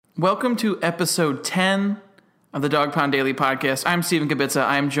Welcome to episode 10 of the Dog Pound Daily Podcast. I'm Stephen Kibitza.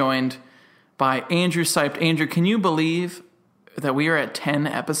 I'm joined by Andrew Siped. Andrew, can you believe that we are at 10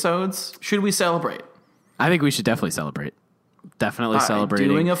 episodes? Should we celebrate? I think we should definitely celebrate. Definitely celebrating.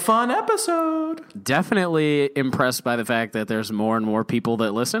 Doing a fun episode. Definitely impressed by the fact that there's more and more people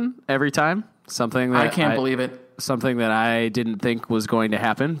that listen every time. Something that I can't believe it. Something that I didn't think was going to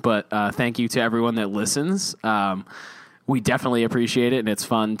happen, but thank you to everyone that listens. We definitely appreciate it, and it's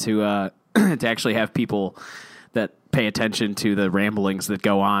fun to to actually have people that pay attention to the ramblings that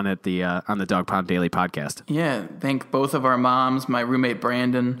go on at the on the Dog Pound Daily Podcast. Yeah, thank both of our moms, my roommate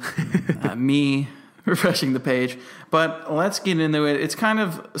Brandon, me, refreshing the page. But let's get into it. It's kind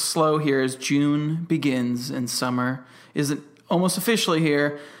of slow here as June begins and summer is almost officially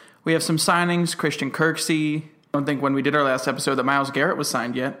here. We have some signings. Christian Kirksey. I don't think when we did our last episode that Myles Garrett was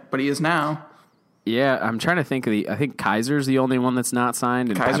signed yet, but he is now. Yeah, I'm trying to think of I think Kaiser's the only one that's not signed.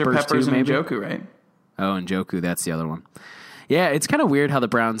 And Peppers too, and maybe? Njoku, right? Oh, and Njoku, that's the other one. Yeah, it's kind of weird how the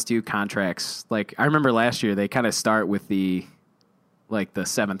Browns do contracts. Like, I remember last year they kind of start with the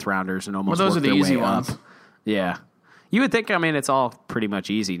seventh rounders and almost those work are the their easy way ones. up. Yeah. You would think, I mean, it's all pretty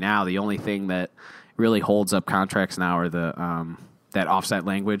much easy now. The only thing that really holds up contracts now are the that offset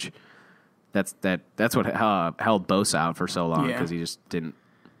language. That's what held Bosa out for so long because he just didn't.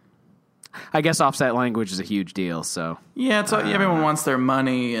 I guess offset language is a huge deal. So yeah, it's everyone wants their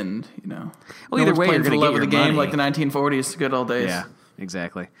money, and well, no either one's way, playing you're for the going to love get of the your game money. like the 1940s, good old days. Yeah,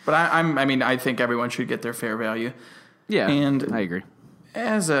 exactly. But I think everyone should get their fair value. Yeah, and I agree.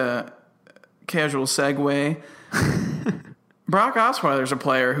 As a casual segue, Brock Osweiler's a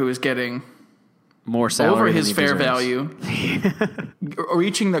player who is getting more salary over than his he fair deserves. value,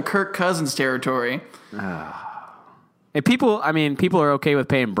 reaching the Kirk Cousins territory. And people are okay with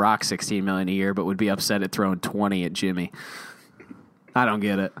paying Brock $16 million a year, but would be upset at throwing $20 at Jimmy. I don't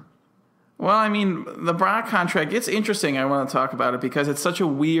get it. Well, I mean, the Brock contract, it's interesting. I want to talk about it because it's such a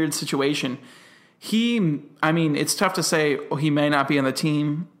weird situation. It's tough to say he may not be on the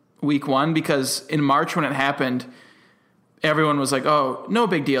team week one because in March when it happened, everyone was like, oh, no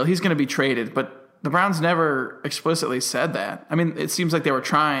big deal. He's going to be traded. But the Browns never explicitly said that. I mean, it seems like they were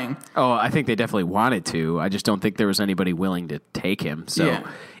trying. Oh, I think they definitely wanted to. I just don't think there was anybody willing to take him. So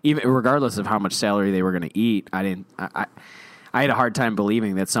even regardless of how much salary they were going to eat, I had a hard time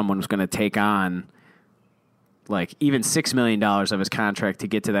believing that someone was going to take on like even $6 million of his contract to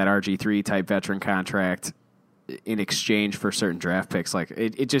get to that RG3 type veteran contract in exchange for certain draft picks. Like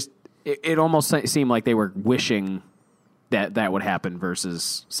it almost seemed like they were wishing that would happen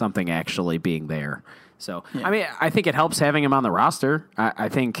versus something actually being there. So, yeah. I mean, I think it helps having him on the roster. I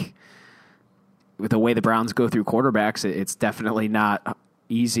think with the way the Browns go through quarterbacks, it's definitely not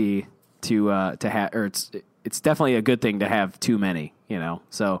easy to have, or it's definitely a good thing to have too many,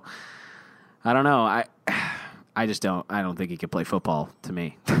 So, I don't know. I don't think he could play football to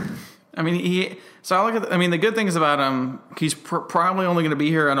me. I mean, the good things about him, he's probably only going to be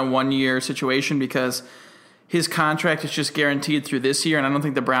here on a 1-year situation because his contract is just guaranteed through this year, and I don't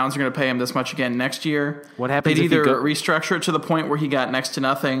think the Browns are going to pay him this much again next year. What happens They'd if either restructure it to the point where he got next to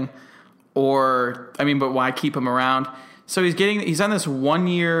nothing, but why keep him around? So he's on this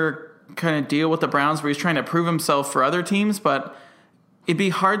 1-year kind of deal with the Browns where he's trying to prove himself for other teams, but it'd be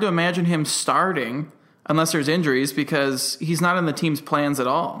hard to imagine him starting unless there's injuries because he's not in the team's plans at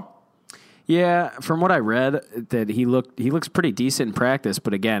all. Yeah, from what I read, that he looks pretty decent in practice,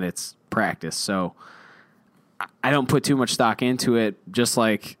 but again, it's practice, so I don't put too much stock into it, just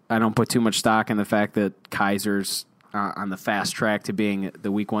like I don't put too much stock in the fact that Kaiser's on the fast track to being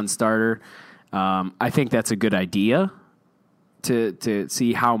the week 1 starter. I think that's a good idea to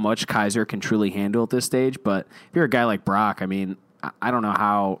see how much Kaiser can truly handle at this stage. But if you're a guy like Brock, I mean, I don't know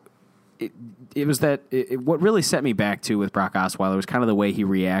how it was that what really set me back to with Brock Osweiler was kind of the way he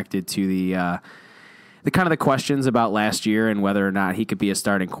reacted to the kind of the questions about last year and whether or not he could be a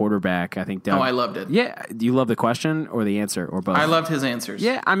starting quarterback. I think Doug, I loved it. Yeah. Do you love the question or the answer or both? I loved his answers.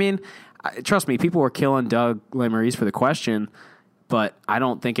 Yeah. I mean, trust me, people were killing Doug Lesmerises for the question, but I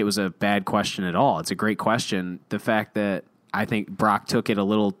don't think it was a bad question at all. It's a great question. The fact that I think Brock took it a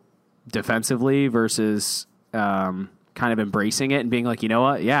little defensively versus kind of embracing it and being like, you know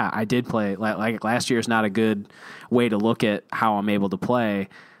what? Yeah, I did play. Like last year is not a good way to look at how I'm able to play.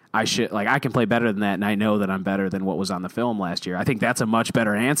 I can play better than that, and I know that I'm better than what was on the film last year. I think that's a much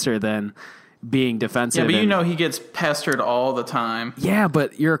better answer than being defensive. Yeah, but he gets pestered all the time. Yeah,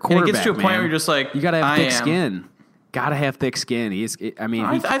 but you're a quarterback, and it gets to a point where you're just like, you got to have thick skin. Got to have thick skin.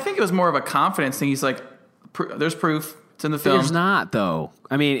 I think it was more of a confidence thing. He's like, there's proof. It's in the film. There's not, though.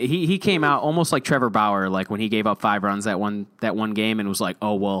 I mean, he came out almost like Trevor Bauer, like when he gave up 5 runs that one game and was like,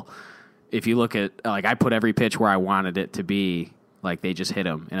 oh, well, if you look at, like, I put every pitch where I wanted it to be, like, they just hit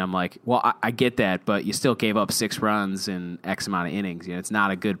him. And I'm like, well, I get that, but you still gave up 6 runs in X amount of innings. You know, it's not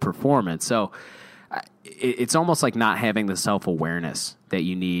a good performance. So it's almost like not having the self-awareness that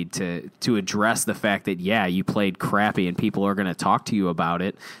you need to address the fact that, yeah, you played crappy and people are going to talk to you about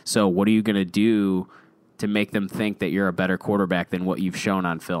it. So what are you going to do to make them think that you're a better quarterback than what you've shown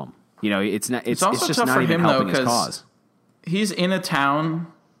on film? You know, it's also just tough not for even him, helping though, his cause. He's in a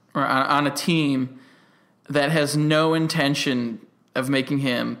town or on a team that has no intention of making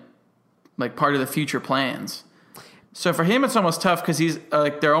him like part of the future plans. So for him, it's almost tough because he's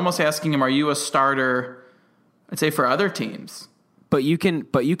like they're almost asking him, "Are you a starter?" I'd say for other teams, but you can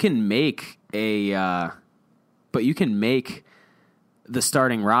make the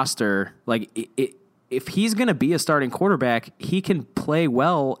starting roster like it. If he's going to be a starting quarterback, he can play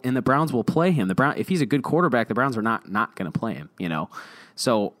well, and the Browns will play him. If he's a good quarterback, the Browns are not going to play him. You know,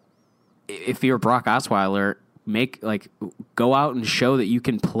 so if you're Brock Osweiler, go out and show that you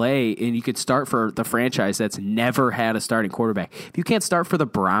can play, and you could start for the franchise that's never had a starting quarterback. If you can't start for the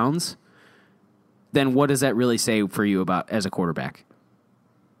Browns, then what does that really say for you about as a quarterback?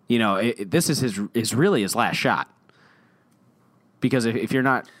 You know, this is really his last shot. Because if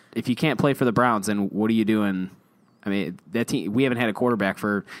you can't play for the Browns, then what are you doing? I mean, that team, we haven't had a quarterback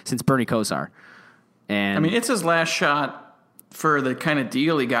since Bernie Kosar. And I mean, it's his last shot for the kind of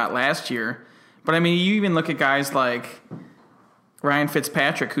deal he got last year. But I mean, you even look at guys like Ryan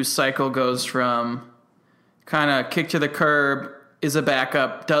Fitzpatrick, whose cycle goes from kind of kick to the curb, is a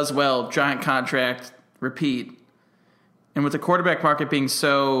backup, does well, giant contract, repeat. And with the quarterback market being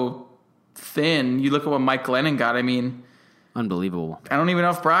so thin, you look at what Mike Glennon got. I mean, unbelievable. I don't even know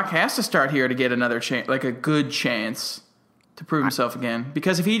if Brock has to start here to get another chance, like a good chance to prove himself again.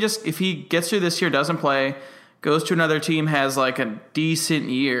 Because if he gets through this year, doesn't play, goes to another team, has like a decent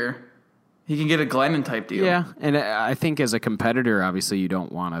year, he can get a Glennon type deal. Yeah, and I think as a competitor, obviously you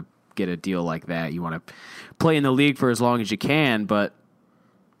don't want to get a deal like that. You want to play in the league for as long as you can, but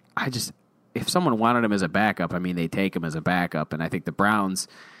if someone wanted him as a backup, I mean, they take him as a backup, and I think the Browns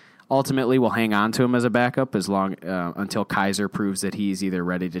ultimately will hang on to him as a backup as long until Kaiser proves that he's either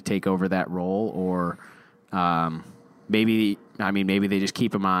ready to take over that role, or maybe they just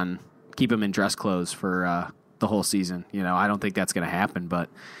keep him in dress clothes for the whole season. You know, I don't think that's going to happen, but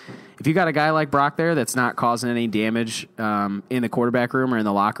if you got a guy like Brock there that's not causing any damage in the quarterback room or in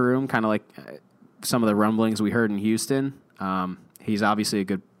the locker room, kind of like some of the rumblings we heard in Houston, he's obviously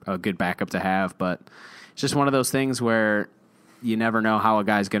a good backup to have, but it's just one of those things where you never know how a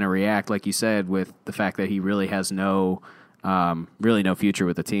guy's going to react, like you said, with the fact that he really has no future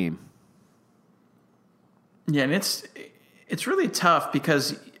with the team. Yeah, and it's really tough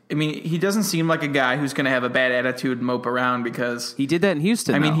because, I mean, he doesn't seem like a guy who's going to have a bad attitude and mope around because he did that in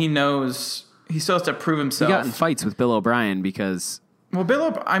Houston. I mean, he knows he still has to prove himself. He got in fights with Bill O'Brien because Bill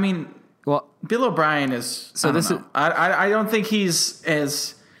O'Brien is I don't think he's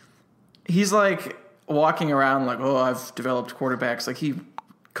like walking around like, oh, I've developed quarterbacks. Like, he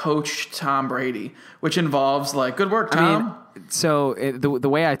coached Tom Brady, which involves like, good work, Tom. I mean, so the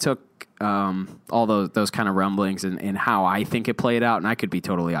way I took all those kind of rumblings and how I think it played out, and I could be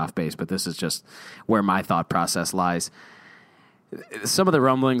totally off base, but this is just where my thought process lies. Some of the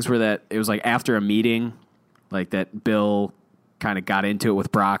rumblings were that it was like after a meeting, like that Bill kind of got into it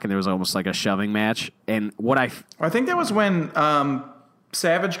with Brock, and there was almost like a shoving match. And I think that was when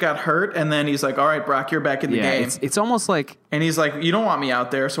Savage got hurt, and then he's like, all right, Brock, you're back in the game. It's almost like... And he's like, you don't want me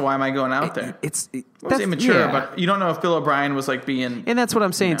out there, so why am I going out there? That's immature, but you don't know if Bill O'Brien was like being... And that's what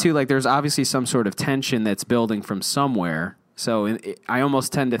I'm saying, too. Like, there's obviously some sort of tension that's building from somewhere. So I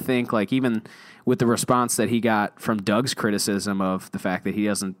almost tend to think, like, even with the response that he got from Doug's criticism of the fact that he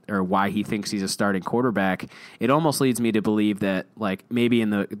doesn't, or why he thinks he's a starting quarterback, it almost leads me to believe that, like, maybe in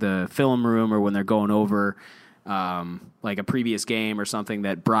the film room or when they're going over... like a previous game or something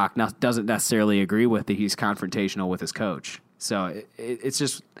that Brock doesn't necessarily agree with, that he's confrontational with his coach. So it's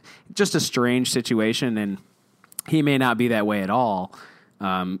just a strange situation, and he may not be that way at all.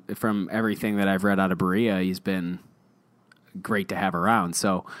 From everything that I've read out of Berea, he's been great to have around.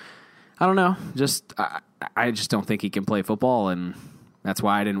 So I don't know. I just don't think he can play football, and that's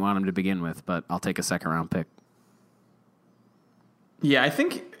why I didn't want him to begin with, but I'll take a second-round pick. Yeah, I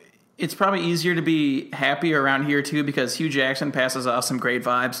think it's probably easier to be happy around here, too, because Hugh Jackson passes off some great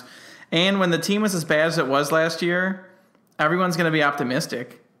vibes. And when the team was as bad as it was last year, everyone's going to be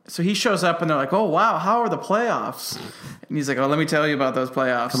optimistic. So he shows up, and they're like, oh, wow, how are the playoffs? And he's like, oh, let me tell you about those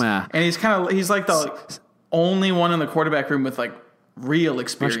playoffs. Come on. And he's like the... only one in the quarterback room with like real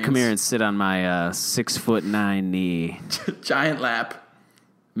experience. Why don't you come here and sit on my 6'9" knee? Giant lap.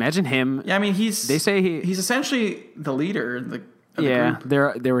 Imagine him. Yeah, I mean They say he's essentially the leader. Of the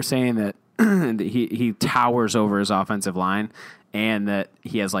group. They were saying that he towers over his offensive line, and that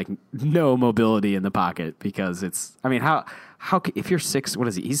he has like no mobility in the pocket because it's. I mean, how if you're 6, what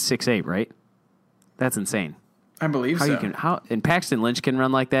is he? He's 6'8", right? That's insane. I believe so. And Paxton Lynch can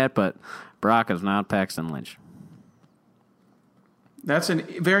run like that, but Brock is not Paxton Lynch. That's a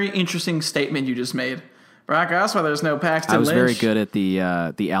very interesting statement you just made. Brock Osweiler is no Paxton Lynch. I was very good at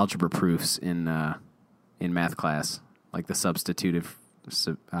the algebra proofs in math class, like the substitutive.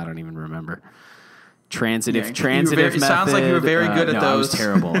 I don't even remember. Transitive method. It sounds like you were very good at those. I was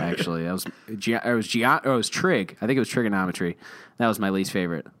terrible, actually. I was trig. I think it was trigonometry. That was my least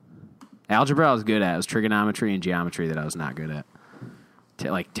favorite. Algebra I was good at. It was trigonometry and geometry that I was not good at.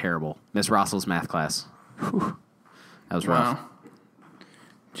 Terrible. Miss Russell's math class. Whew. That was rough. Wow.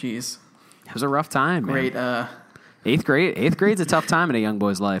 Jeez. It was a rough time, man. Great. 8th grade. 8th grade's a tough time in a young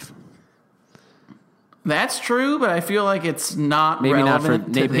boy's life. That's true, but I feel like it's not maybe relevant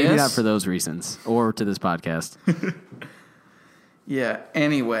not to maybe not for those reasons or to this podcast. Yeah.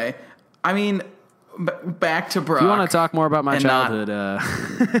 Anyway, I mean, back to Brock. If you want to talk more about my childhood,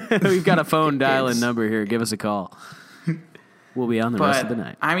 we've got a phone dial-in number here. Give us a call. We'll be on the rest of the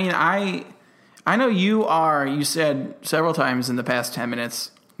night. I mean, I know you said several times in the past 10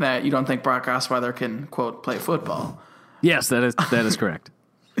 minutes that you don't think Brock Osweiler can, quote, play football. Yes, that is correct.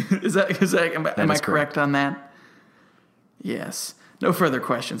 Am I correct on that? Yes. No further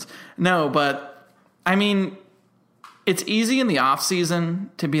questions. No, but I mean, it's easy in the offseason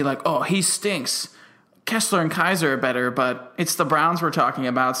to be like, oh, he stinks. Kessler and Kizer are better, but it's the Browns we're talking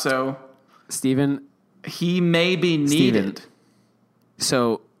about, so Steven, he may be needed.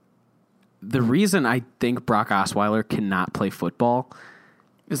 So the reason I think Brock Osweiler cannot play football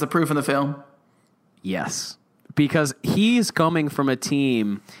is the proof in the film. Yes. Because he's coming from a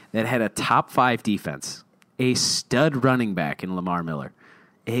team that had a top 5 defense, a stud running back in Lamar Miller,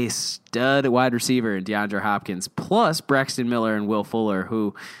 a stud wide receiver in DeAndre Hopkins, plus Braxton Miller and Will Fuller,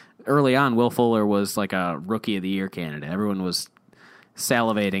 who early on, Will Fuller was like a Rookie of the Year candidate. Everyone was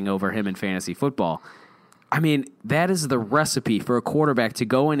salivating over him in fantasy football. I mean, that is the recipe for a quarterback to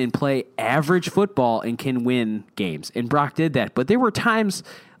go in and play average football and can win games. And Brock did that. But there were times,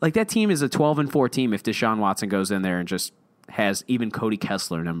 like that team is a 12-4 team if Deshaun Watson goes in there and just has even Cody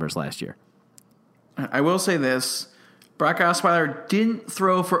Kessler numbers last year. I will say this. Brock Osweiler didn't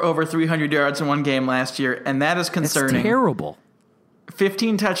throw for over 300 yards in one game last year, and that is concerning. It's terrible.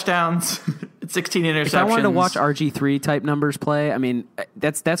 15 touchdowns, 16 interceptions. If I wanted to watch RG3 type numbers play, I mean,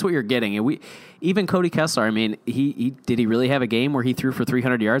 that's what you're getting. And even Cody Kessler, I mean, did he really have a game where he threw for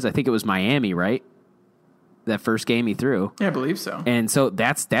 300 yards? I think it was Miami, right? That first game he threw. Yeah, I believe so. And so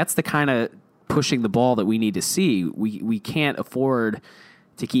that's the kind of pushing the ball that we need to see. We can't afford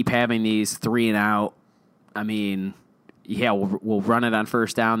to keep having these 3 and out. I mean, yeah, we'll run it on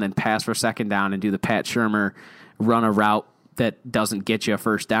first down, then pass for second down and do the Pat Shurmur run a route that doesn't get you a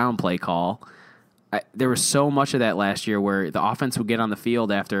first down play call. There was so much of that last year where the offense would get on the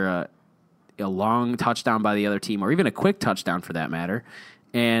field after a long touchdown by the other team, or even a quick touchdown for that matter,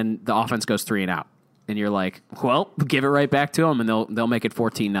 and the offense goes 3 and out. And you're like, well, give it right back to them, and they'll make it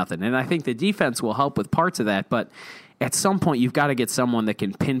 14-0. And I think the defense will help with parts of that, but at some point you've got to get someone that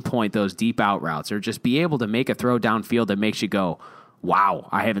can pinpoint those deep out routes or just be able to make a throw downfield that makes you go, wow,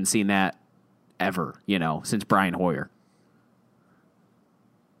 I haven't seen that ever, since Brian Hoyer.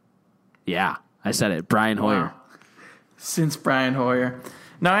 Yeah, I said it. Brian Hoyer. Wow. Since Brian Hoyer.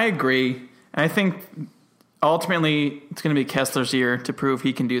 No, I agree. I think ultimately it's going to be Kessler's year to prove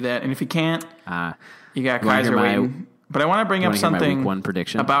he can do that. And if he can't, you got Kizer waiting. But I want to bring up something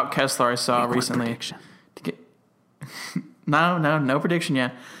about Kessler I saw recently. No prediction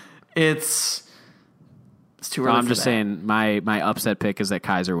yet. It's too early. I'm just saying my upset pick is that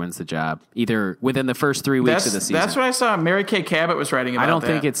Kizer wins the job either within the first 3 weeks of the season. That's what I saw. Mary Kay Cabot was writing about. I don't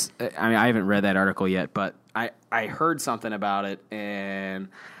think it's. I mean, I haven't read that article yet, but I heard something about it, and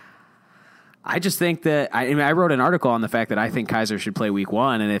I just think that I wrote an article on the fact that I think Kizer should play week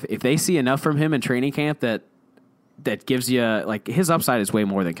 1, and if they see enough from him in training camp that gives you like his upside is way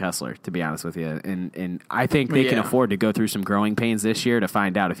more than Kessler, to be honest with you, and I think they can afford to go through some growing pains this year to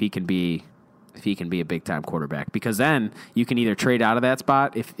find out if he can be a big-time quarterback. Because then you can either trade out of that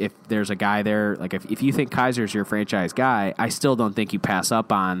spot if there's a guy there. Like, if you think Kaiser's your franchise guy, I still don't think you pass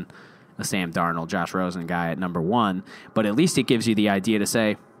up on a Sam Darnold, Josh Rosen guy at number 1. But at least it gives you the idea to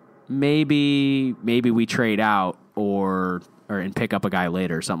say, maybe we trade out and pick up a guy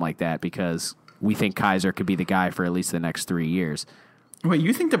later or something like that. Because we think Kaiser could be the guy for at least the next 3 years. Wait,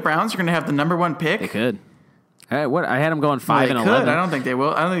 you think the Browns are going to have the number 1 pick? They could. Hey, what? I had them going 5 and they 11. Could. I don't think they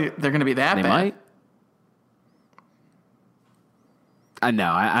will. I don't think they're going to be that they bad. Might.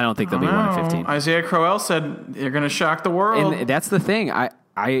 No, I don't think they'll be 1 and 15. Isaiah Crowell said they're going to shock the world. And that's the thing. I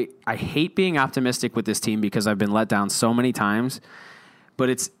hate being optimistic with this team because I've been let down so many times. But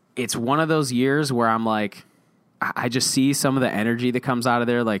it's one of those years where I'm like, I just see some of the energy that comes out of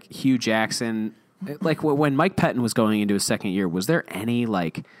there, like Hugh Jackson. Like when Mike Pettin was going into his second year, was there any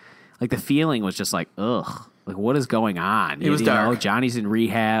like the feeling was just like, ugh, like what is going on? It was dark. Johnny's in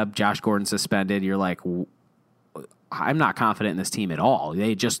rehab, Josh Gordon suspended. You're like, I'm not confident in this team at all.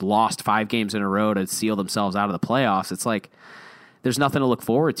 They just lost 5 games in a row to seal themselves out of the playoffs. It's like there's nothing to look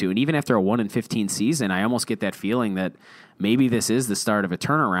forward to. And even after a 1 and 15 season, I almost get that feeling that maybe this is the start of a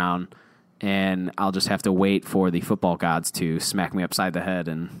turnaround, and I'll just have to wait for the football gods to smack me upside the head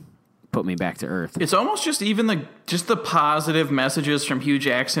and put me back to earth. It's almost just even the positive messages from Hugh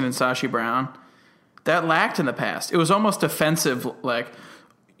Jackson and Sashi Brown that lacked in the past. It was almost offensive, like,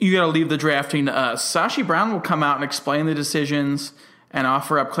 you got to leave the drafting to us. Sashi Brown will come out and explain the decisions and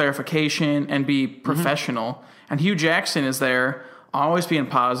offer up clarification and be professional. Mm-hmm. And Hugh Jackson is there, always being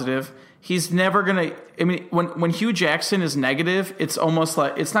positive. He's never going to – I mean, when Hugh Jackson is negative, it's almost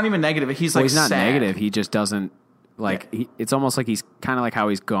like – it's not even negative. He's like he's not sad. Negative. He just doesn't – like it's almost like he's kind of like how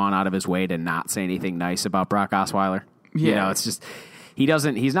he's gone out of his way to not say anything nice about Brock Osweiler. Yeah. You know, it's just –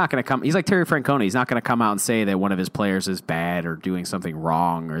 he's not going to come – he's like Terry Francona. He's not going to come out and say that one of his players is bad or doing something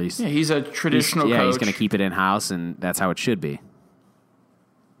wrong. Or he's a traditional coach. Yeah, he's going to keep it in-house, and that's how it should be.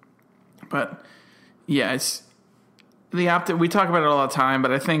 But, yeah, it's – we talk about it all the time,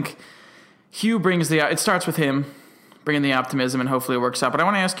 but I think Hugh brings it starts with him bringing the optimism, and hopefully it works out. But I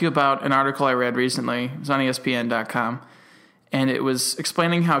want to ask you about an article I read recently. It was on ESPN.com, and it was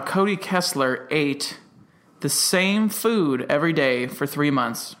explaining how Cody Kessler ate the same food every day for 3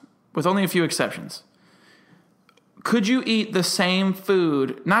 months, with only a few exceptions. Could you eat the same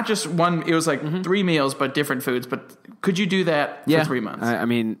food, not just one, it was like 3 meals, but different foods, but could you do that for 3 months? I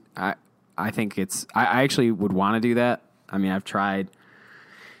mean, I think I actually would want to do that. I mean, I've tried.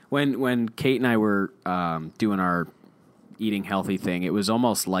 When Kate and I were doing our eating healthy thing, it was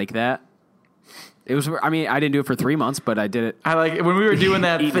almost like that. It was. I mean, I didn't do it for 3 months, but I did it. I like it when we were doing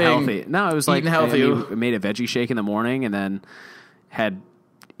that eating thing. Healthy. No, it was like healthy. I made a veggie shake in the morning, and then had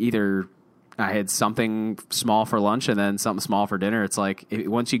I had something small for lunch and then something small for dinner. It's like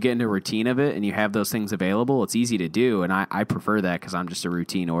once you get into a routine of it and you have those things available, it's easy to do, and I prefer that because I'm just a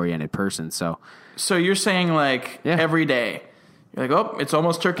routine oriented person. So you're saying every day. You're like, oh, it's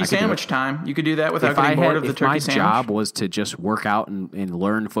almost turkey sandwich time. You could do that without getting bored of the turkey sandwich. If my job was to just work out and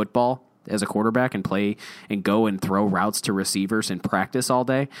learn football as a quarterback and play and go and throw routes to receivers and practice all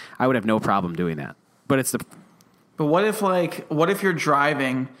day, I would have no problem doing that. But what if you're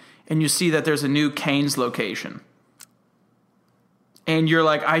driving and you see that there's a new Cane's location? And you're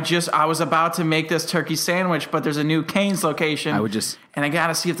like, I was about to make this turkey sandwich, but there's a new Cane's location. And I got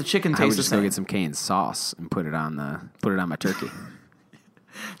to see if the chicken tastes the same. I would just go get some Cane's sauce and put it on my turkey.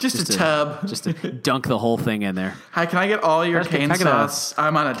 just a tub. Just to dunk the whole thing in there. Hi, can I get all your Cane's sauce?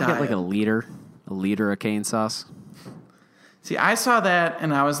 I'm on a diet. Can I get like a liter of Cane's sauce? See, I saw that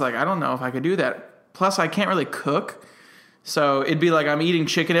and I was like, I don't know if I could do that. Plus, I can't really cook. So it'd be like I'm eating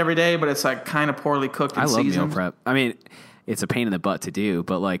chicken every day, but it's like kind of poorly cooked and seasoned. I love meal prep. I mean, it's a pain in the butt to do,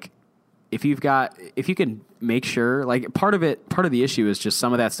 but like if you can make sure, like part of the issue is just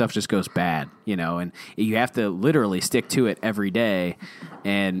some of that stuff just goes bad, you know, and you have to literally stick to it every day.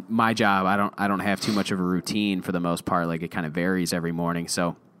 And my job, I don't have too much of a routine for the most part. Like it kind of varies every morning.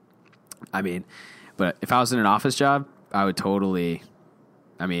 So, I mean, but if I was in an office job, I would totally.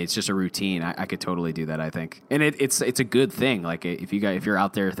 I mean, it's just a routine. I could totally do that, I think, and it's a good thing. Like if you're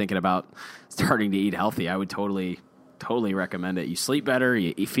out there thinking about starting to eat healthy, I would totally recommend it. You sleep better,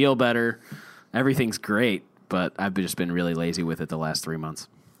 you feel better, everything's great. But I've just been really lazy with it the last 3 months.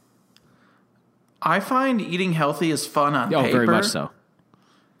 I find eating healthy is fun on paper. Very much so.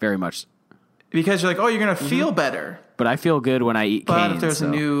 Very much. Because you're like, you're going to feel better. But I feel good when I eat Cane's. But if there's a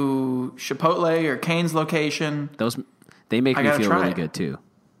new Chipotle or Cane's location, they make me feel really good too.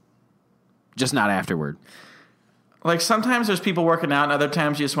 Just not afterward. Like sometimes there's people working out, and other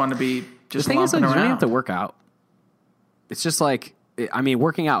times you just want to be just lumping around. You don't have to work out. It's just like, I mean,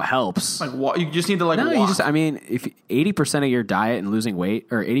 working out helps. Like you just need to walk. If 80% of your diet and losing weight,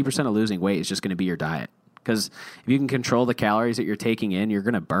 or 80% of losing weight is just going to be your diet. Because if you can control the calories that you're taking in, you're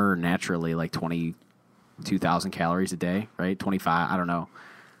going to burn naturally like 22,000 calories a day, right? 25, I don't know.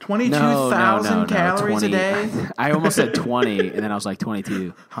 22,000 calories 20, a day? I almost said 20, and then I was like 22.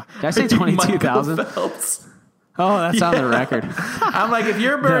 Did I say 22,000? Oh, that's on the record. I'm like, if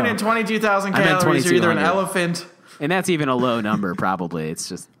you're burning 22,000 calories, you're either an elephant. And that's even a low number, probably. It's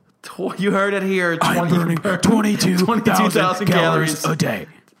just... You heard it here. I'm burning 22,000 calories a day.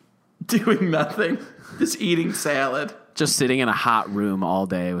 Doing nothing. Just eating salad. Just sitting in a hot room all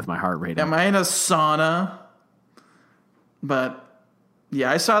day with my heart rate up. Am I in a sauna? But... yeah,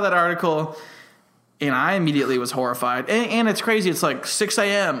 I saw that article, and I immediately was horrified. And it's crazy. It's like 6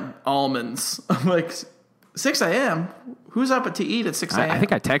 a.m. almonds. I'm like, 6 a.m.? Who's up to eat at 6 a.m.? I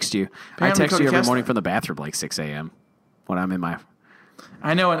think I text you. I text you every morning from the bathroom like 6 a.m. when I'm in my...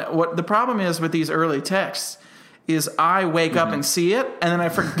 I know. And what the problem is with these early texts is I wake up and see it, and then I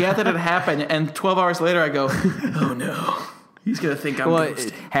forget that it happened, and 12 hours later I go, oh, no. He's going to think I'm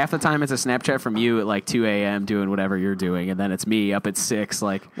ghosting. Half the time it's a Snapchat from you at like 2 a.m. doing whatever you're doing, and then it's me up at 6.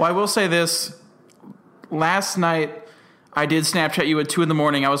 Like, well, I will say this. Last night, I did Snapchat you at 2 in the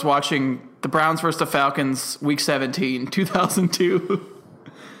morning. I was watching the Browns versus the Falcons, Week 17, 2002.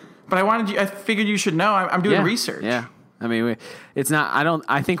 But I figured you should know. I'm doing research. Yeah. I mean, it's not.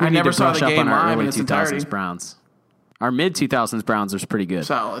 I think we need never to brush saw the up on game our live early in its 2000s entirety. Browns. Our mid 2000s Browns are pretty good.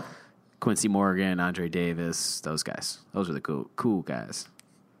 Solid. Quincy Morgan, Andre Davis, those guys. Those are the cool guys.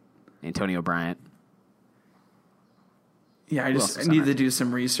 Antonio Bryant. Yeah, I just needed to do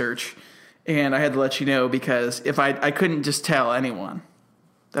some research, and I had to let you know because if I couldn't just tell anyone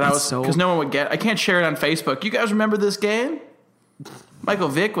that I was, because no one would get. I can't share it on Facebook. You guys remember this game? Michael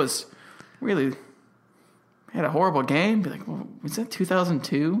Vick was really had a horrible game. Be like, well, was that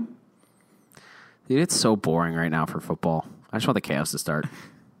 2002? Dude, it's so boring right now for football. I just want the Cavs to start.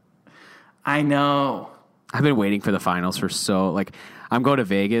 I know. I've been waiting for the finals for I'm going to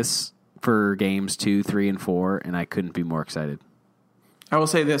Vegas for games 2, 3, and 4, and I couldn't be more excited. I will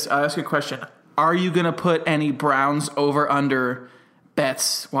say this. I'll ask you a question. Are you going to put any Browns over-under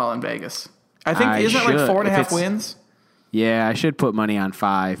bets while in Vegas? I think, isn't it like 4.5 wins? Yeah, I should put money on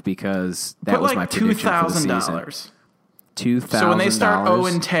 5 because that was my prediction for the season. $2,000. $2,000. So when they start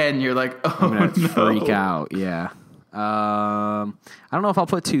 0-10, you're like, oh, I'm going to freak out, yeah. I don't know if I'll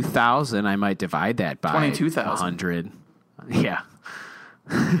put 2,000. I might divide that by 100. Yeah.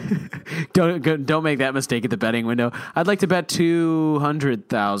 Don't make that mistake at the betting window. I'd like to bet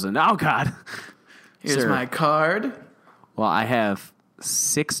 200,000. Oh God. Here's my card. Well, I have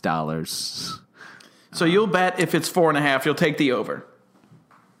 $6. So you'll bet if it's 4.5, you'll take the over.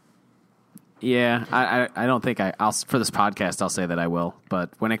 Yeah, I don't think I'll for this podcast I'll say that I will, but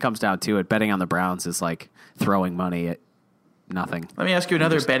when it comes down to it, betting on the Browns is like throwing money at nothing. Let me ask you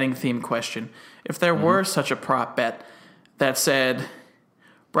another betting theme question. If there were such a prop bet that said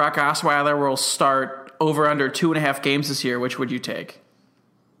Brock Osweiler will start over under 2.5 games this year, which would you take?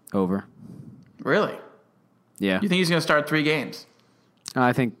 Over. Really? Yeah. You think he's going to start 3 games?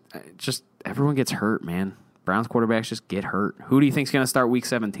 I think just everyone gets hurt, man. Browns quarterbacks just get hurt. Who do you think's going to start Week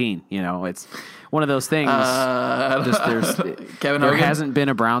 17? You know, it's one of those things. Kevin there Hogan? hasn't been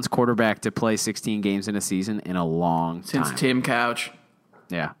a Browns quarterback to play 16 games in a season in a long time. Since Tim Couch.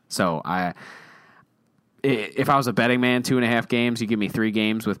 Yeah. So if I was a betting man, 2.5 games, you give me 3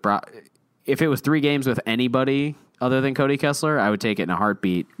 games with Brock. If it was 3 games with anybody other than Cody Kessler, I would take it in a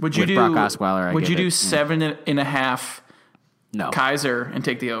heartbeat. Would you with do Brock Osweiler? Would you do 7.5? No. Kaiser and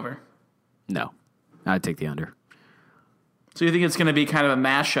take the over? No. I'd take the under. So you think it's going to be kind of a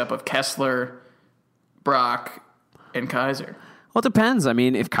mashup of Kessler, Brock, and Kaiser? Well, it depends. I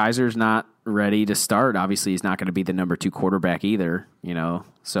mean, if Kaiser's not ready to start, obviously he's not going to be the number 2 quarterback either, you know.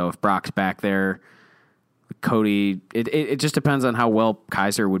 So if Brock's back there, Cody, it just depends on how well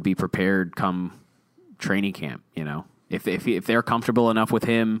Kaiser would be prepared come training camp, you know. If they're comfortable enough with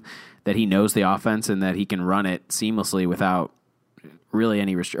him that he knows the offense and that he can run it seamlessly without really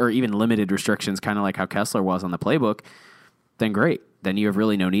any or even limited restrictions, kind of like how Kessler was on the playbook, then great. Then you have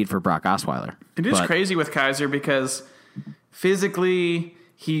really no need for Brock Osweiler. It is crazy with Kaiser because physically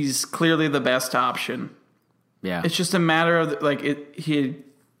he's clearly the best option. Yeah. It's just a matter of he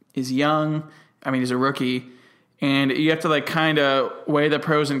is young. I mean, he's a rookie, and you have to kind of weigh the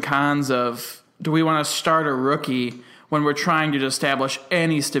pros and cons of, do we want to start a rookie when we're trying to establish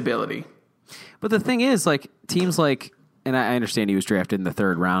any stability? But the thing is, teams and I understand he was drafted in the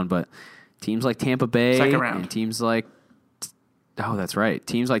 3rd round, but teams like Tampa Bay, 2nd round, and teams like, oh, that's right,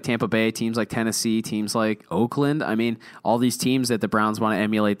 teams like Tampa Bay, teams like Tennessee, teams like Oakland. I mean, all these teams that the Browns want to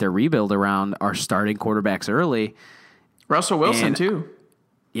emulate their rebuild around are starting quarterbacks early. Russell Wilson too.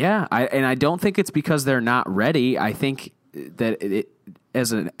 Yeah, I don't think it's because they're not ready. I think that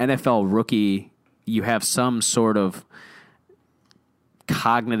as an NFL rookie, you have some sort of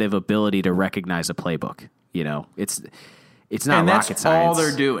cognitive ability to recognize a playbook. You know, it's not and rocket that's science. all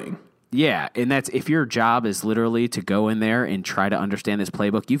they're doing. Yeah, and that's if your job is literally to go in there and try to understand this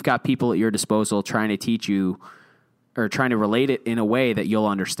playbook, you've got people at your disposal trying to teach you or trying to relate it in a way that you'll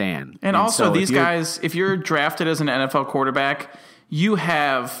understand. And also, so these guys, if you're drafted as an NFL quarterback, you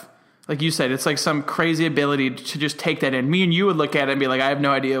have, like you said, it's like some crazy ability to just take that in. Me and you would look at it and be like, I have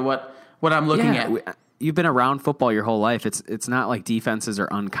no idea what I'm looking at. You've been around football your whole life. It's not like defenses are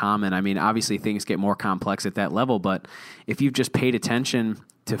uncommon. I mean, obviously things get more complex at that level, but if you've just paid attention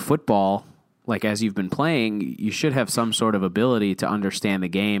to football, like as you've been playing, you should have some sort of ability to understand the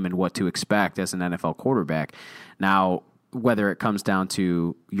game and what to expect as an NFL quarterback. Now, whether it comes down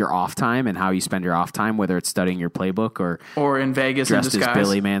to your off time and how you spend your off time, whether it's studying your playbook or in Vegas dressed in disguise. as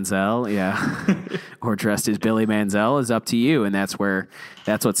Billy Manziel, or dressed as Billy Manziel, is up to you, and that's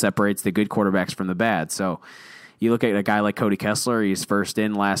what separates the good quarterbacks from the bad. So you look at a guy like Cody Kessler; he's first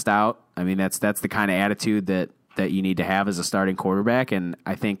in, last out. I mean, that's the kind of attitude that you need to have as a starting quarterback, and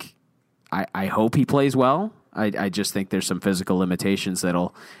I think I hope he plays well. I just think there's some physical limitations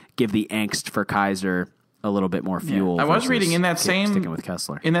that'll give the angst for Kizer a little bit more fuel. I was reading sticking with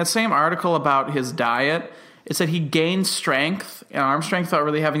Kessler. In that same article about his diet, it said he gained strength, and arm strength without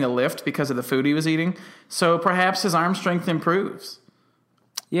really having to lift because of the food he was eating. So perhaps his arm strength improves.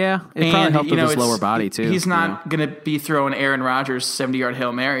 Yeah, it probably helped with his lower body too. He's not going to be throwing Aaron Rodgers 70-yard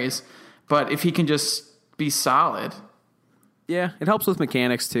Hail Marys, but if he can just be solid. Yeah, it helps with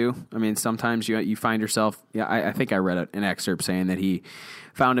mechanics too. I mean, sometimes you find yourself. Yeah, I think I read an excerpt saying that he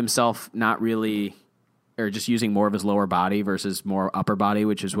found himself not really, or just using more of his lower body versus more upper body,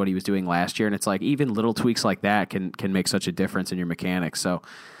 which is what he was doing last year. And it's like even little tweaks like that can make such a difference in your mechanics. So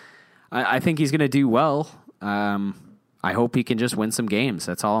I think he's going to do well. I hope he can just win some games.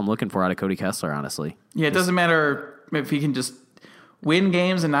 That's all I'm looking for out of Cody Kessler, honestly. Yeah, it doesn't matter if he can just win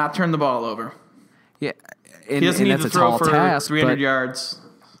games and not turn the ball over. Yeah, he doesn't need to throw for 300 yards.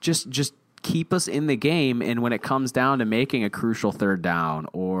 Just keep us in the game, and when it comes down to making a crucial third down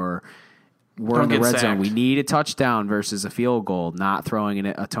or we're in the red zone, we need a touchdown versus a field goal, not throwing in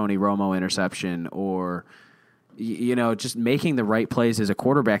a Tony Romo interception or just making the right plays as a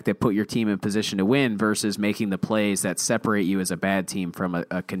quarterback that put your team in position to win versus making the plays that separate you as a bad team from a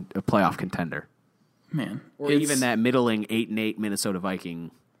playoff contender. Man. Or even that middling 8-8 Minnesota Viking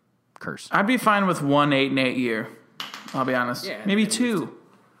curse. I'd be fine with 1 8-8 year. I'll be honest. Yeah, maybe 2.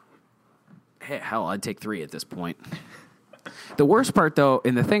 Hey, hell, I'd take 3 at this point. The worst part, though,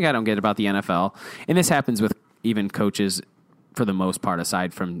 and the thing I don't get about the NFL, and this happens with even coaches for the most part,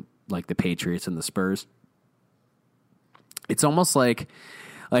 aside from like the Patriots and the Spurs, it's almost like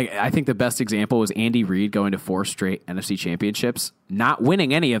I think the best example was Andy Reid going to 4 straight NFC championships, not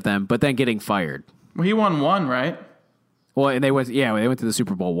winning any of them, but then getting fired. Well, he won 1, right? Well, and they went to the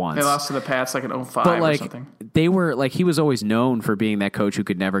Super Bowl once. They lost to the Pats like in 05 or something. They were like, he was always known for being that coach who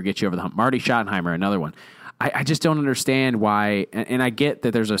could never get you over the hump. Marty Schottenheimer, another one. I just don't understand why, and I get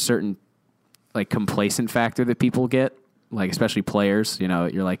that there's a certain like complacent factor that people get, like especially players.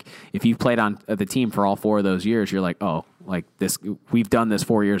 You're like, if you've played on the team for all 4 of those years, you're like, oh, like this, we've done this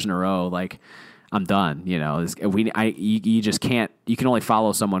 4 years in a row. Like, I'm done. You just can't. You can only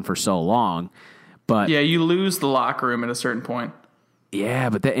follow someone for so long. But yeah, you lose the locker room at a certain point. Yeah,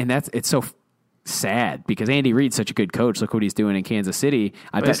 but it's so sad because Andy Reid's such a good coach. Look what he's doing in Kansas City.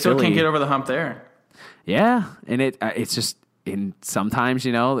 But they still can't get over the hump there. Yeah, and it's just, and sometimes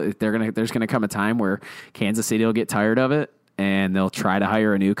there's gonna come a time where Kansas City will get tired of it and they'll try to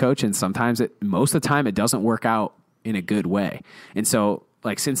hire a new coach, and most of the time it doesn't work out in a good way. And so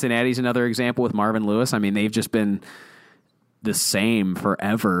like Cincinnati's another example with Marvin Lewis. I mean, they've just been the same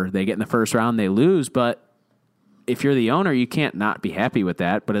forever. They get in the first round, they lose, but if you're the owner, you can't not be happy with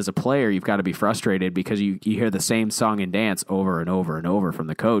that. But as a player, you've got to be frustrated because you hear the same song and dance over and over and over from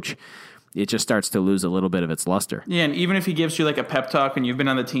the coach. It just starts to lose a little bit of its luster. Yeah, and even if he gives you like a pep talk and you've been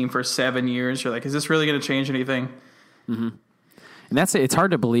on the team for 7 years, you're like, is this really going to change anything? Mm-hmm. And it's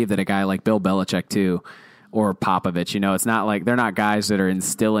hard to believe that a guy like Bill Belichick too, or Popovich, it's not like they're not guys that are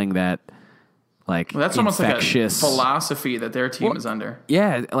instilling that. Like, well, that's infectious, almost like a philosophy that their team is under.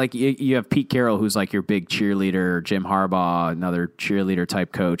 Yeah, like you have Pete Carroll, who's like your big cheerleader, Jim Harbaugh, another cheerleader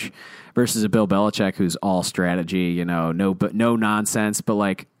type coach, versus a Bill Belichick who's all strategy, no nonsense. But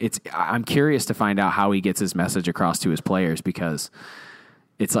like I'm curious to find out how he gets his message across to his players because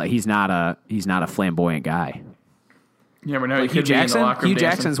it's like he's not a flamboyant guy. You never know. Like Hugh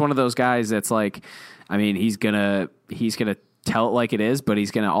Jackson's one of those guys that's like, I mean, he's gonna tell it like it is, but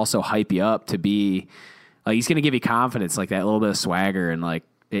he's going to also hype you up to be like, he's going to give you confidence, like that little bit of swagger. And like,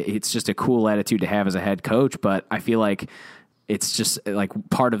 it's just a cool attitude to have as a head coach. But I feel like it's just like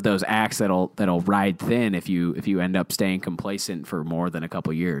part of those acts that'll ride thin if you end up staying complacent for more than a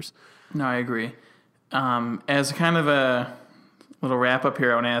couple years. No, I agree. As kind of a little wrap up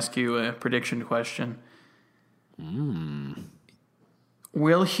here, I want to ask you a prediction question.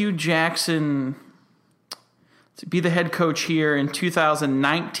 Will Hugh Jackson be the head coach here in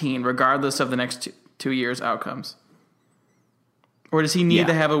 2019, regardless of the next 2 years' outcomes? Or does he need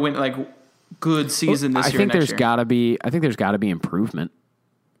to have a good season this year? I think there's got to be improvement.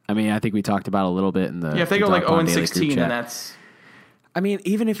 I mean, I think we talked about a little bit in the if they go 0-16, then that's. I mean,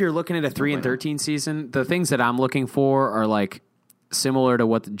 even if you're looking at a 3-13 season, the things that I'm looking for are like similar to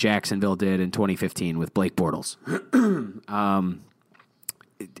what Jacksonville did in 2015 with Blake Bortles.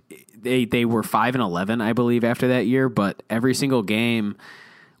 They were 5-11, I believe, after that year, but every single game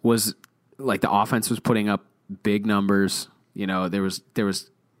was like the offense was putting up big numbers. You know, there was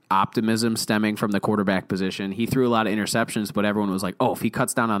optimism stemming from the quarterback position. He threw a lot of interceptions, but everyone was like, "Oh, if he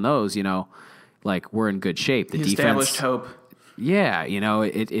cuts down on those, like we're in good shape." The defense established hope. Yeah,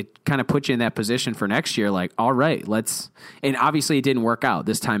 it kind of puts you in that position for next year. Like, all right, and obviously it didn't work out.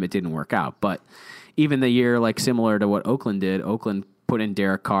 This time it didn't work out. But even the year, like similar to what Oakland did, Oakland put in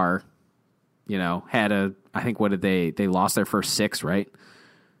Derek Carr, I think they lost their first 6, right?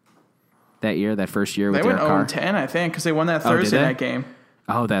 That first year with Derek Carr. They went 0-10, I think, because they won that Thursday night game.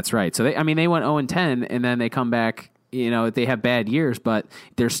 Oh, that's right. So they went 0-10, and then they come back, they have bad years, but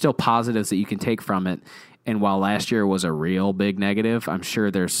there's still positives that you can take from it. And while last year was a real big negative, I'm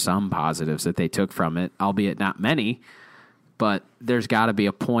sure there's some positives that they took from it, albeit not many. But there's got to be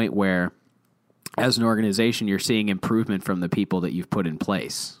a point where, as an organization, you're seeing improvement from the people that you've put in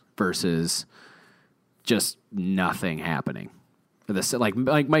place versus just nothing happening. Like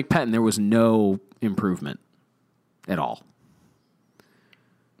Mike Pettin, there was no improvement at all.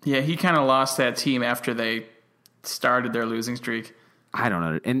 Yeah, he kind of lost that team after they started their losing streak. I don't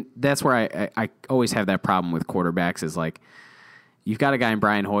know. And that's where I always have that problem with quarterbacks is like, you've got a guy in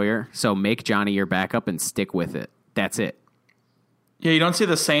Brian Hoyer, so make Johnny your backup and stick with it. That's it. Yeah, you don't see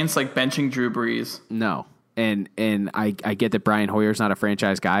the Saints like benching Drew Brees. No. And I get that Brian Hoyer's not a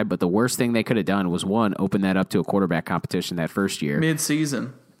franchise guy, but the worst thing they could have done was, one, open that up to a quarterback competition that first year.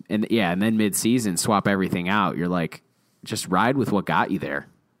 Mid-season. And then mid-season, swap everything out. You're like, just ride with what got you there.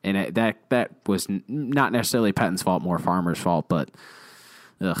 And that was not necessarily Pettin's fault, more Farmer's fault, but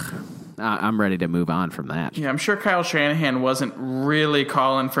I'm ready to move on from that. Yeah, I'm sure Kyle Shanahan wasn't really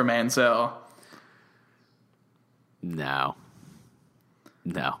calling for Manziel. No.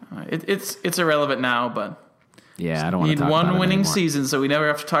 It's irrelevant now, but yeah, I don't want to talk need about one it winning anymore. season, so we never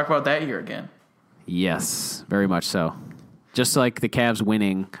have to talk about that year again. Yes, very much so. Just like the Cavs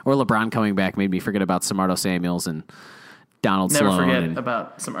winning or LeBron coming back made me forget about Samardo Samuels and Donald Never Sloan. forget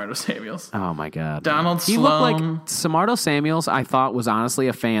about Samardo Samuels. Oh, my God. Donald Sloan. He looked like Samardo Samuels, I thought, was honestly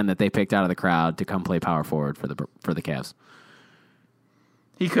a fan that they picked out of the crowd to come play power forward for the Cavs.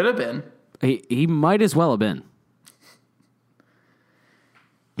 He could have been. He might as well have been.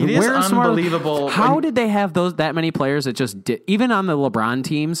 It is unbelievable. How did they have that many players that just did, even on the LeBron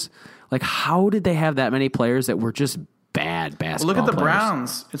teams, like how did they have that many players that were just bad basketball Look at the players?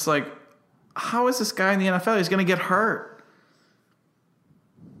 Browns. It's like, how is this guy in the NFL? He's going to get hurt.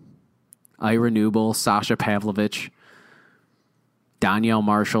 Ira Newble, Sasha Pavlovich, Danielle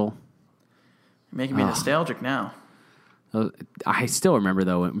Marshall. You're making me nostalgic now. I still remember,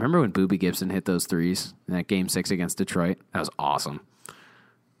 though. Remember when Boobie Gibson hit those threes in that Game 6 against Detroit? That was awesome.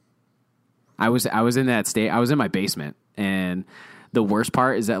 I was in that state. I was in my basement, and the worst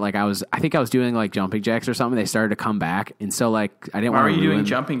part is that I think I was doing like jumping jacks or something. They started to come back, and so I didn't want to. Why were you doing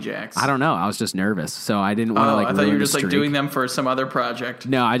jumping jacks? I don't know. I was just nervous, so I didn't want to I thought you were just like doing them for some other project.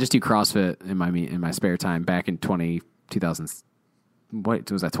 No, I just do CrossFit in my spare time. Back in 2000,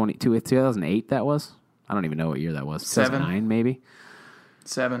 what was that? 2008? That was. I don't even know what year that was. 2009 maybe.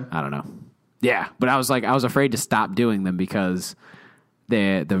 7. I don't know. Yeah, but I was afraid to stop doing them because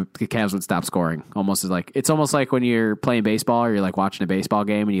the Cavs would stop scoring. It's almost like when you're playing baseball or you're like watching a baseball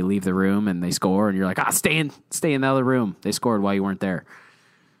game and you leave the room and they score and you're like, stay in the other room. They scored while you weren't there.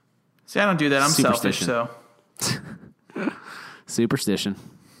 See, I don't do that. I'm selfish, so. Superstition.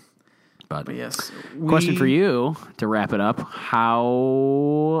 But yes. Question for you to wrap it up.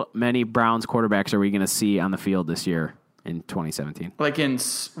 How many Browns quarterbacks are we going to see on the field this year in 2017? Like in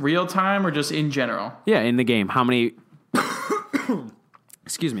real time or just in general? Yeah, in the game. How many...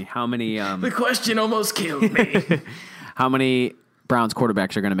 Excuse me. How many... the question almost killed me. How many Browns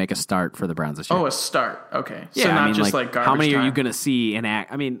quarterbacks are going to make a start for the Browns this year? Oh, a start. Okay. Yeah, so not just like garbage how many time. are you going to see in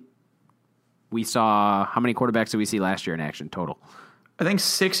act? I mean, we saw... How many quarterbacks did we see last year in action total? I think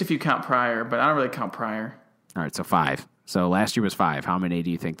 6 if you count Pryor, but I don't really count Pryor. All right, so 5. So last year was 5. How many do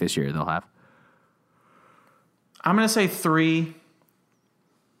you think this year they'll have? I'm going to say 3.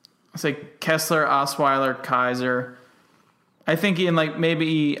 I'll say Kessler, Osweiler, Kaiser. I think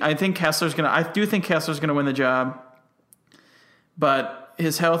I think Kessler's going to, I do think Kessler's going to win the job, but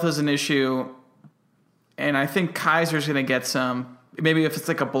his health is an issue. And I think Kaiser's going to get some, maybe if it's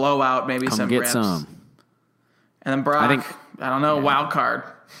like a blowout, maybe Come some get reps. some. And then Brock, I don't know, wild card.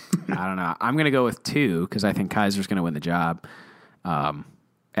 I don't know. I'm going to go with 2 because I think Kaiser's going to win the job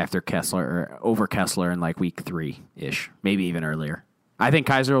after Kessler or over Kessler in like week 3-ish, maybe even earlier. I think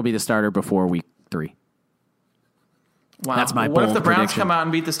Kaiser will be the starter before week 3. Wow. That's my What if bold the Browns prediction. come out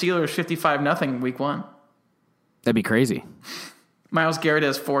and beat the Steelers 55-0 week 1? That'd be crazy. Myles Garrett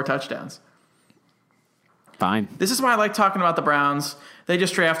has 4 touchdowns. Fine. This is why I like talking about the Browns. They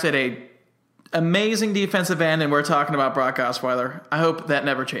just drafted a amazing defensive end, and we're talking about Brock Osweiler. I hope that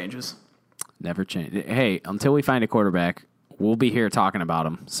never changes. Never change. Hey, until we find a quarterback, we'll be here talking about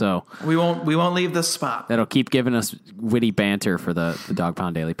him. So We won't leave this spot. that'll keep giving us witty banter for the Dog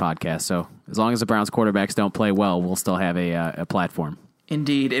Pound Daily podcast. So as long as the Browns quarterbacks don't play well, we'll still have a platform.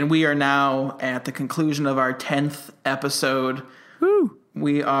 Indeed. And we are now at the conclusion of our 10th episode. Woo!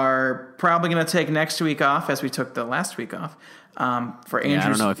 We are probably going to take next week off, as we took the last week off, for Andrew's I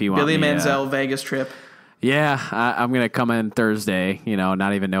don't know if you want Billy me, Manziel Vegas trip. Yeah, I'm going to come in Thursday,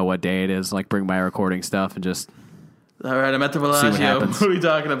 not even know what day it is, like bring my recording stuff and just... All right, I'm at the what Bellagio. happens. What are we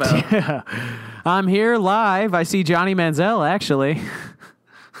talking about? I'm here live. I see Johnny Manziel, actually.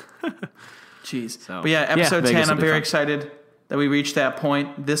 Jeez. So, But yeah, episode Vegas 10, will I'm be very fun. excited that we reached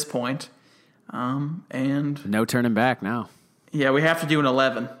this point. And No turning back now. yeah, we have to do an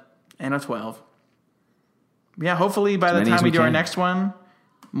 11 and a 12. Yeah, hopefully by the many as time we we do our can. next one,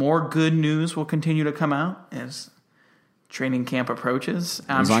 more good news will continue to come out as training camp approaches.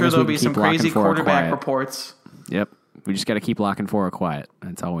 I'm As long sure as we there'll can be some keep locking crazy for a quarterback quiet. reports. Yep. We just got to keep locking for a quiet.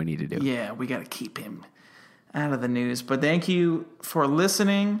 That's all we need to do. Yeah, we got to keep him out of the news. But thank you for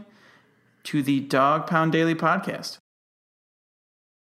listening to the Dog Pound Daily Podcast.